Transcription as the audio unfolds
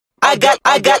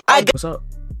What's up?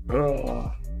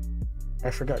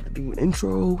 I forgot to do an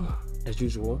intro as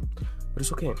usual, but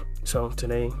it's okay. So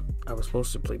today I was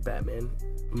supposed to play Batman.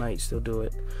 Might still do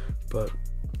it, but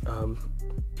I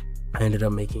ended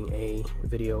up making a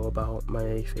video about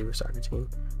my favorite soccer team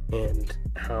and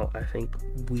how I think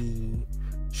we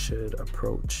should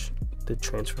approach the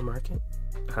transfer market,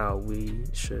 how we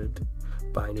should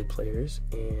buy new players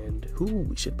and who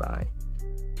we should buy,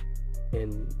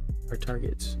 and our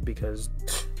targets, because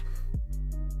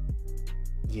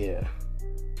yeah,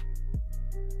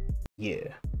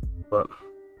 but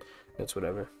that's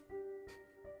whatever.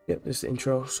 Yep, this is the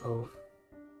intro. So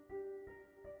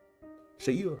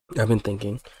you, I've been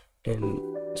thinking, and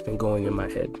it's been going in my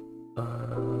head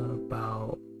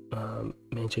about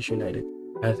Manchester United.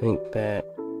 I think that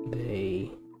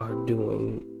they are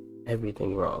doing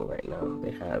everything wrong right now.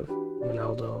 They have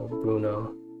Ronaldo,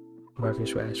 Bruno,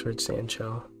 Marcus Rashford,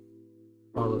 Sancho,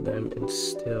 all of them, and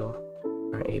still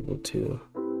aren't able to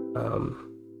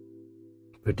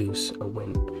produce a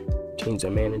win. Change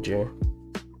their manager.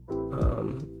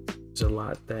 There's a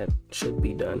lot that should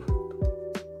be done,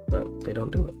 but they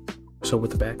don't do it. So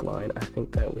with the back line, I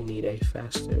think that we need a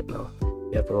faster,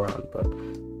 we have Varane, but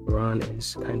Varane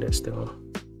is kind of still,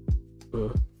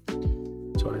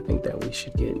 so I think that we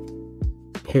should get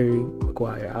Harry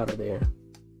Maguire out of there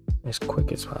as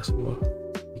quick as possible,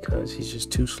 because he's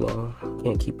just too slow,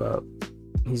 can't keep up.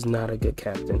 He's not a good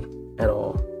captain at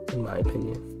all, in my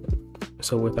opinion.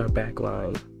 So with our back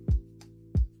line,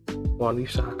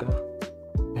 Wan-Bissaka,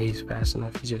 he's fast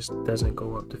enough, he just doesn't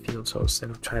go up the field. So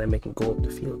instead of trying to make him go up the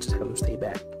field, just have him stay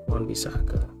back.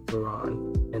 Wan-Bissaka,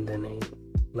 Varane, and then a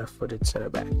left-footed center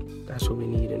back. That's what we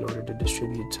need in order to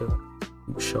distribute to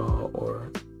Luke Shaw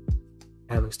or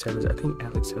Alex Telles. I think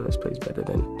Alex Telles plays better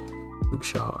than Luke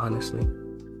Shaw, honestly.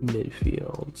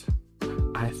 Midfield,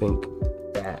 I think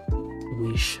that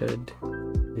we should,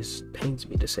 this pains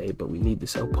me to say, but we need to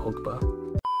sell Pogba.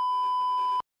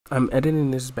 I'm editing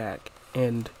this back,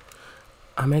 and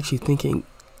I'm actually thinking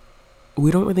we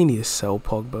don't really need to sell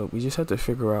Pogba. We just have to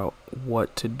figure out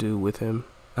what to do with him.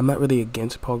 I'm not really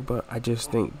against Pogba. I just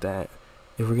think that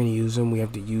if we're going to use him, we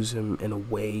have to use him in a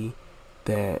way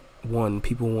that, one,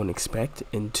 people won't expect,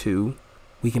 and two,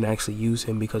 we can actually use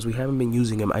him, because we haven't been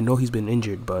using him. I know he's been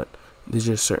injured, but there's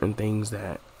just certain things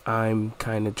that I'm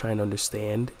kind of trying to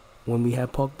understand when we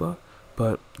have Pogba,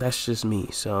 but that's just me,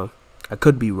 so I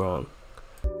could be wrong.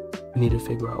 We need to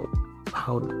figure out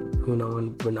how Bruno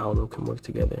and Ronaldo can work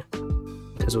together,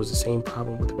 because it was the same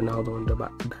problem with Ronaldo and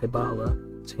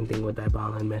Dybala, same thing with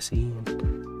Dybala and Messi,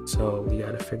 and so we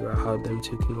got to figure out how them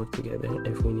two can work together.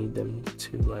 If we need them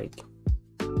to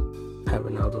have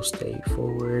Ronaldo stay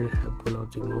forward, have Bruno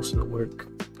do most of the work.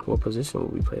 What position will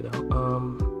we play though?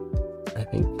 I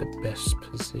think the best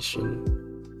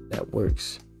position that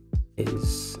works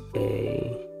is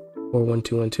a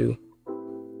 4-1-2-1-2.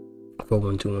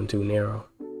 4-1-2-1-2 narrow.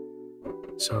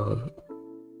 So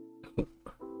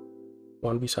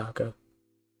Wan-Bissaka,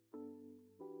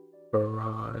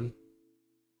 Varane,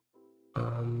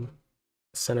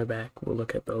 center back, we'll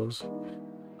look at those.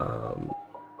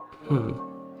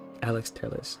 Alex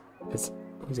Telles, because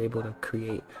he's able to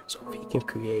create. So if he can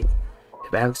create,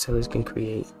 if Alex Telles can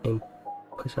create and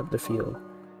push up the field,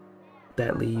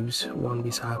 that leaves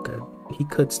Wan-Bissaka. He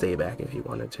could stay back if he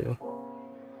wanted to.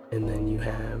 And then you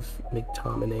have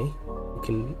McTominay, who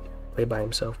can play by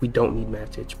himself. We don't need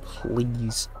Matic.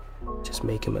 Please just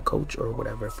make him a coach or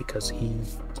whatever, because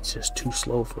he's just too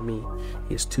slow for me.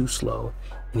 He's too slow,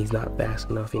 and he's not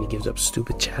fast enough, and he gives up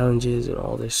stupid challenges and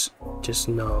all this. Just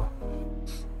no.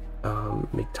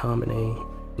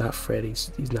 McTominay, not Fred.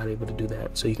 He's not able to do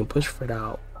that. So you can push Fred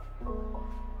out.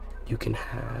 You can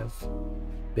have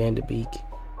Van de Beek,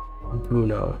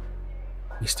 Bruno.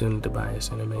 We still need to buy a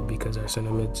center mid, because our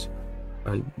center mids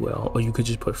are, well, or you could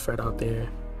just put Fred out there,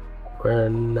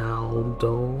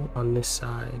 Ronaldo on this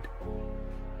side,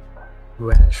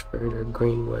 Rashford or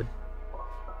Greenwood,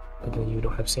 but then you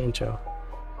don't have Sancho.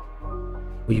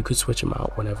 Well, you could switch them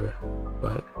out whenever,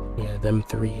 but yeah, them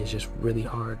three is just really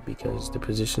hard, because the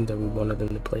positions that we wanted them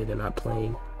to play, they're not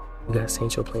playing. We got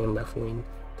Sancho playing left wing,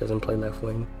 doesn't play left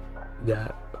wing. You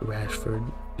got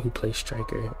Rashford, who plays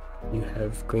striker. You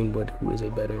have Greenwood, who is a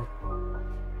better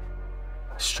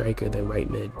striker than right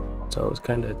mid. So it's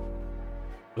kind of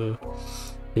then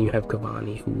you have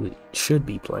Cavani, who should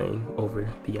be playing over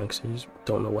the youngsters.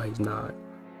 Don't know why he's not,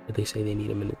 but they say they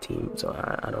need him in the team, so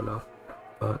I don't know.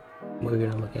 But we're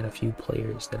gonna look at a few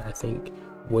players that I think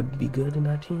would be good in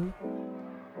our team.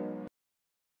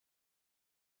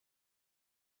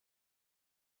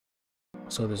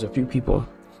 So there's a few people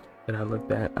that I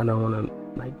looked at. I don't want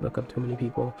to like look up too many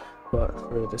people, but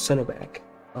for the center back,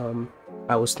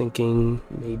 I was thinking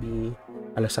maybe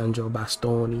Alessandro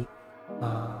Bastoni.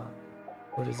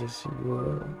 What is this?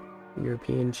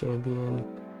 European champion.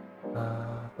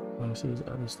 I want to see his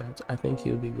other stats. I think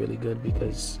he would be really good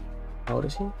because how old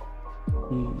is he?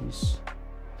 He's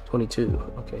 22.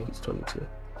 Okay, he's 22.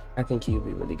 I think he would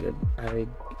be really good. I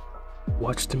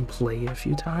watched him play a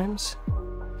few times,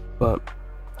 but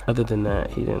other than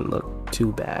that, he didn't look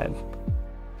too bad.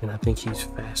 And I think he's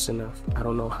fast enough. I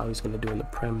don't know how he's going to do in the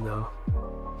Prem though,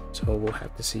 so we'll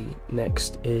have to see.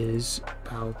 Next is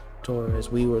Pau Torres.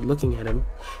 We were looking at him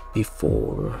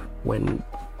before when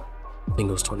I think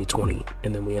it was 2020,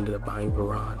 and then we ended up buying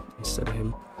Varane instead of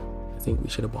him. I think we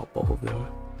should have bought both of them.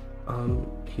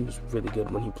 He was really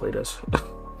good when he played us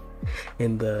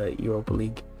in the Europa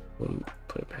League. When we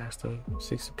put it past him,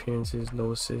 6 appearances,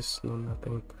 no assists, no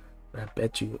nothing. But I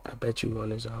bet you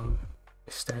on his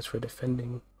stats for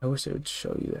defending. I wish they would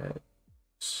show you that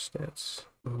stats.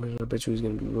 I bet you he's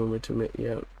gonna be rumored to me.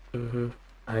 Yeah.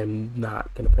 I'm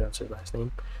not gonna pronounce his last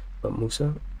name, but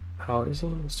Musa. How old is he?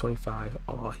 He's 25.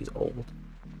 Oh, he's old.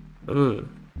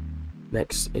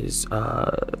 Next is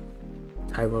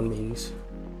Tyrone Mings.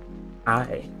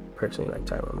 I personally like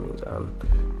Tyrone Mings.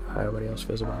 How everybody else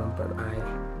feels about him, but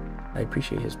I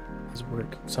appreciate his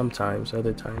work sometimes.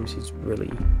 Other times he's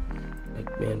really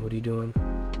like, man, what are you doing?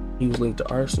 He was linked to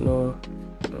Arsenal.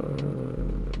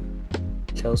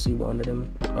 Chelsea wanted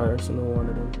him. Arsenal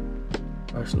wanted him.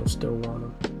 Arsenal still want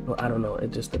him. Well, I don't know.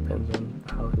 It just depends on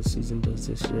how his season does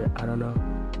this year. I don't know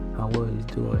how well he's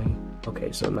doing.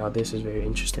 Okay, so now this is very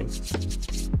interesting.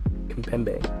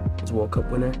 Kimpembe is World Cup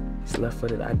winner. He's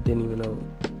left-footed. I didn't even know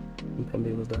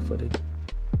Kimpembe was left-footed.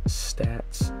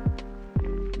 Stats,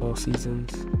 all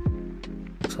seasons.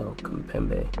 So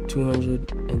Kimpembe,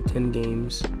 210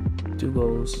 games, 2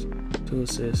 goals, 2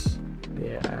 assists.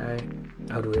 Yeah,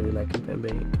 I would really like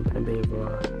Kimpembe and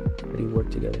Varane. They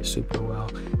worked together super well,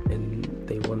 and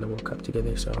they won the World Cup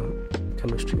together. So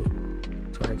chemistry.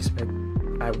 So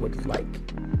I would like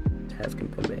to have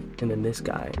Kimpembe. And then this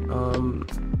guy,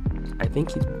 I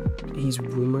think he's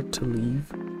rumored to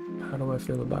leave. How do I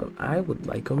feel about him? I would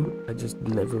like him. I just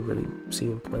never really see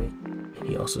him play.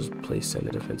 He also plays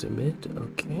center defensive mid.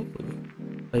 Okay.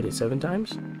 Played it 7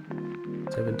 times?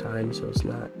 7 times, so it's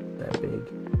not that big.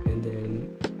 And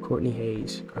then Courtney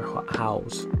Hayes, or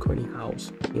Howes. Courtney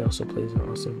Howes. He also plays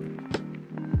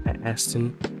at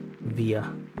Aston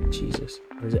Villa. Jesus.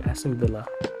 Or is it Aston Villa?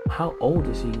 How old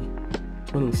is he?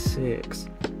 26.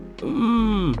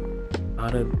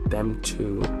 Out of them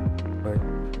two, or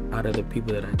out of the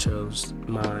people that I chose,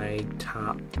 my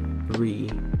top 3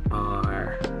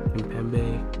 are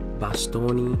Kimpembe,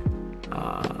 Bastoni,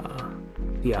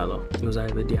 Diallo. It was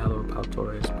either Diallo or Pau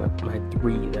Torres, but my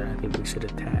 3 that I think we should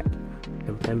attack: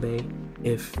 Kimpembe,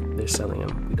 if they're selling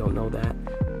him. We don't know that,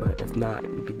 but if not, it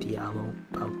would be Diallo,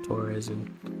 Pau Torres, and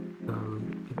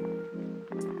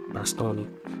Bastoni.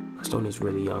 Bastoni's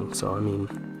really young, so I mean,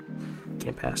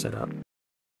 can't pass that up.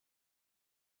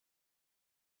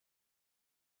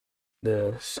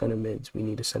 The center mids, we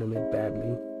need a center mid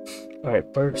badly. All right,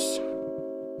 first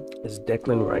is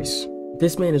Declan Rice.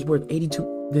 This man is worth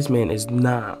 82. This man is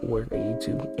not worth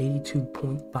 82.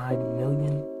 82.5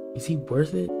 million. Is he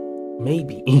worth it?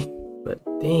 Maybe. But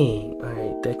dang. All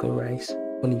right, Declan Rice,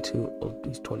 22. Oh,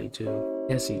 he's 22.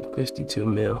 Yes, he's 52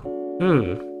 mil.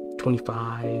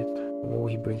 25. What will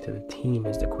he bring to the team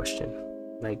is the question.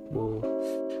 Like,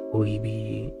 will he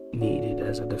be needed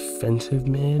as a defensive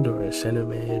mid or a center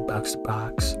mid, box to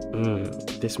box?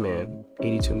 This man,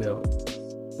 82 mil,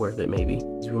 worth it maybe.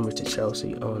 He's rumored to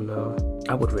Chelsea. Oh no,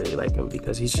 I would really like him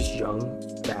because he's just young,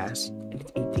 fast, and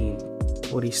it's 18.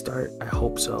 Would he start? I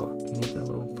hope so.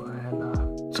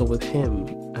 So with him,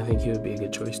 I think he would be a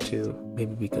good choice too.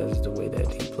 Maybe because of the way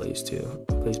that he plays too.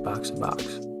 He plays box to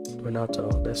box. Renato,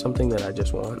 that's something that I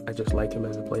just want. I just like him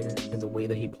as a player, and the way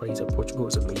that he plays at Portugal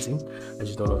is amazing. I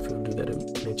just don't know if he'll do that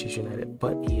at Manchester United,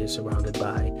 but he is surrounded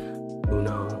by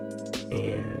Bruno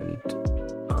and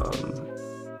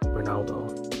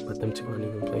Ronaldo, but them two aren't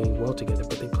even playing well together,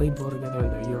 but they played well together in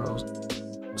the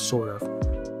Euros, sort of.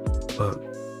 But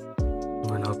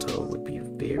Ronaldo would be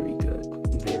very good,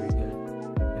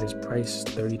 and his price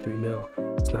 33 mil.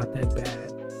 It's not that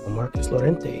bad. Marcus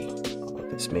Llorente,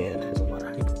 this man has a lot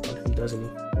of hype on him, doesn't he?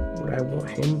 Would I want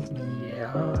him?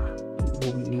 Yeah.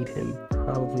 Will we need him?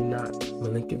 Probably not.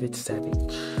 Milinkovic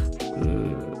Savic.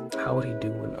 How would he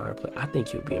do in our play? I think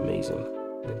he would be amazing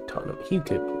in Tottenham. He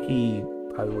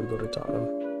probably would go to Tottenham.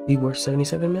 He worth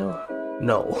 77 mil?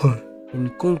 No.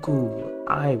 Nkunku.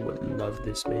 I would love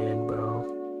this man, bro.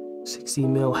 60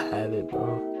 mil, have it,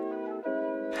 bro.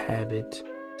 have it.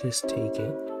 Just take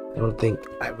it.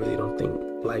 I really don't think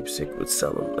Leipzig would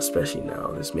sell him, especially now.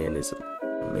 This man is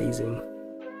amazing.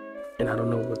 And I don't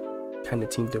know what kind of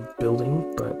team they're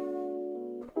building, but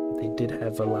they did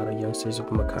have a lot of youngsters.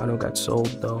 Upamecano got sold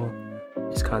though.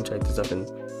 His contract is up in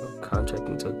contract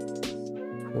until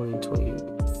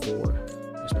 2024.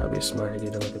 It's probably a smart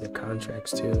idea to look at the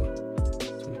contracts too.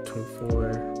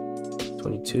 24,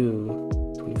 22,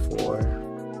 24,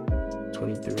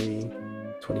 23,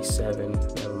 27.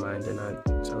 Never mind, they're not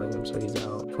selling him, so he's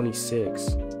out.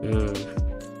 26,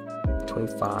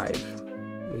 25.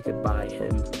 We could buy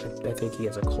him. I think he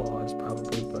has a clause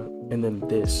probably, but and then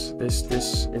this is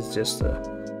just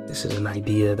this is an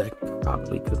idea that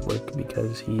probably could work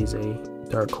because he's a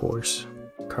dark horse.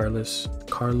 Carlos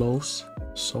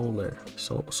Soler,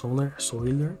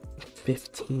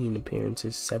 15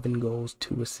 appearances, 7 goals,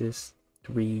 2 assists,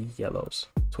 3 yellows.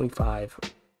 25.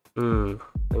 Let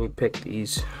me pick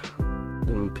these.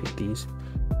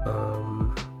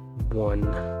 1,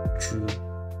 Jude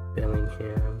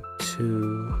Bellingham.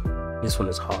 2. This one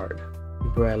is hard.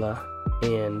 Brella,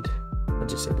 and I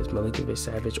just said this,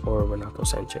 Milinkovic-Savic or Renato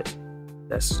Sanchez.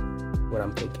 That's what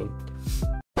I'm thinking.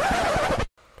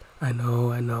 I know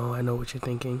what you're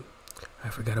thinking. I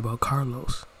forgot about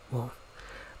Carlos. Well,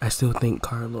 I still think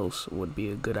Carlos would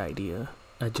be a good idea.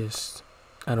 I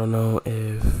don't know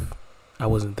if I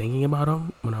wasn't thinking about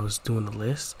him when I was doing the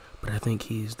list, but I think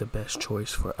he's the best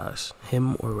choice for us.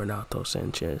 Him or Renato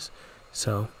Sanchez.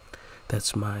 So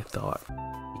that's my thought.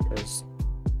 Because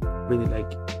I really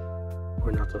like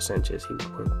Renato Sanchez. He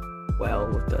would work well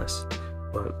with us.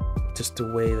 But just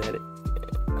the way that I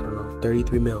don't know,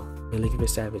 33 mil.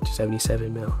 Milinkovic-Savic,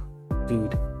 77 mil.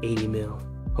 Dude, 80 mil.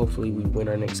 Hopefully we win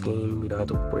our next game. We don't have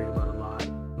to worry about a lot.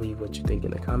 Leave what you think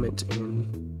in the comments and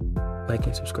like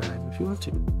and subscribe if you want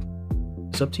to.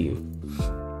 It's up to you.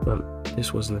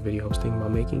 This wasn't the video I was thinking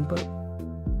about making, but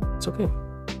it's okay.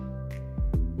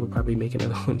 We'll probably make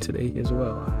another one today as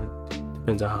well.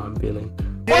 Depends on how I'm feeling.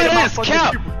 What is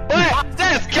cap? What?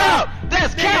 That's cap!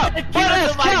 That's cap! What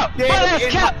is cap? What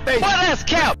is cap? What is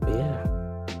cap? But yeah.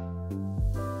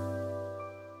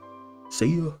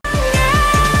 See ya.